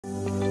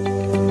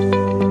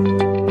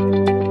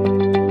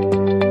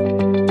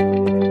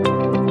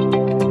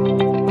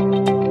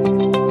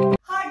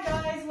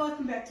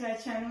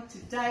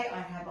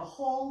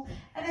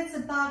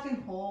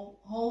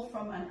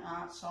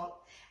art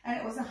shop, and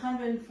it was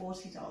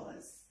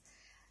 $140.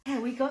 Yeah,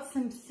 we got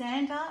some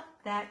sand art,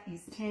 that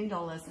is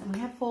 $10, and we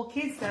have 4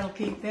 kids, that'll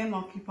keep them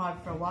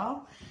occupied for a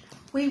while.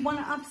 We want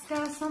to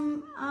upscale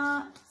some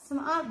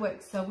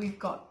artwork, so we've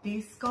got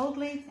this gold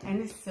leaf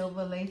and this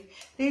silver leaf.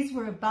 These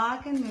were a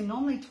bargain, they're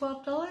normally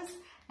 $12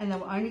 and they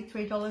were only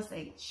 $3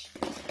 each.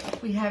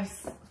 We have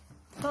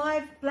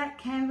 5 black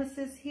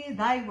canvases here,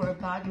 they were a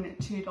bargain at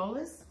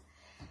 $2.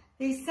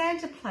 These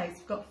Santa plates,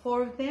 we've got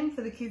 4 of them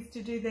for the kids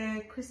to do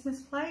their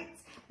Christmas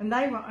plates, and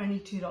they were only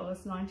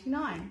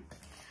 $2.99.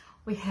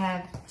 We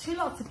have 2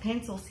 lots of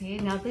pencils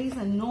here. Now these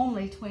are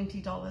normally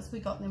 $20. We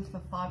got them for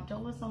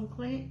 $5 on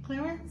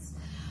clearance.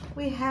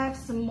 We have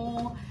some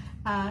more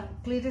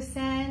glitter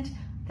sand.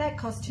 That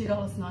cost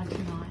 $2.99.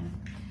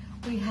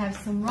 We have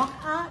some rock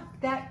art.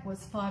 That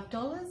was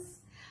 $5.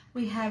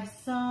 We have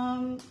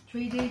some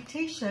 3D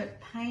t-shirt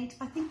paint.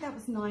 I think that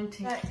was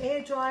 $19.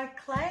 Air dry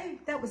clay.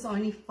 That was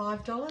only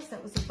 $5.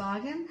 That was a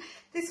bargain.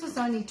 This was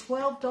only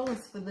 $12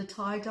 for the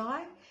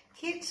tie-dye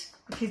kit.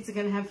 The kids are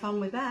going to have fun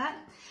with that.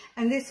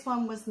 And this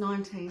one was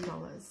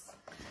 $19.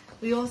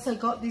 We also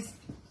got this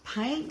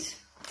paint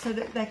so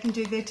that they can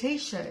do their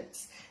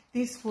t-shirts.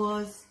 This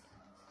was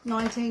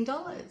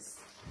 $19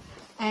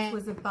 and it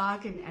was a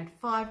bargain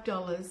at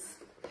 $5.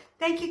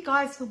 Thank you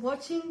guys for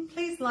watching.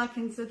 Please like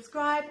and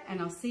subscribe, and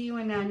I'll see you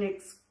in our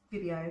next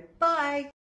video. Bye.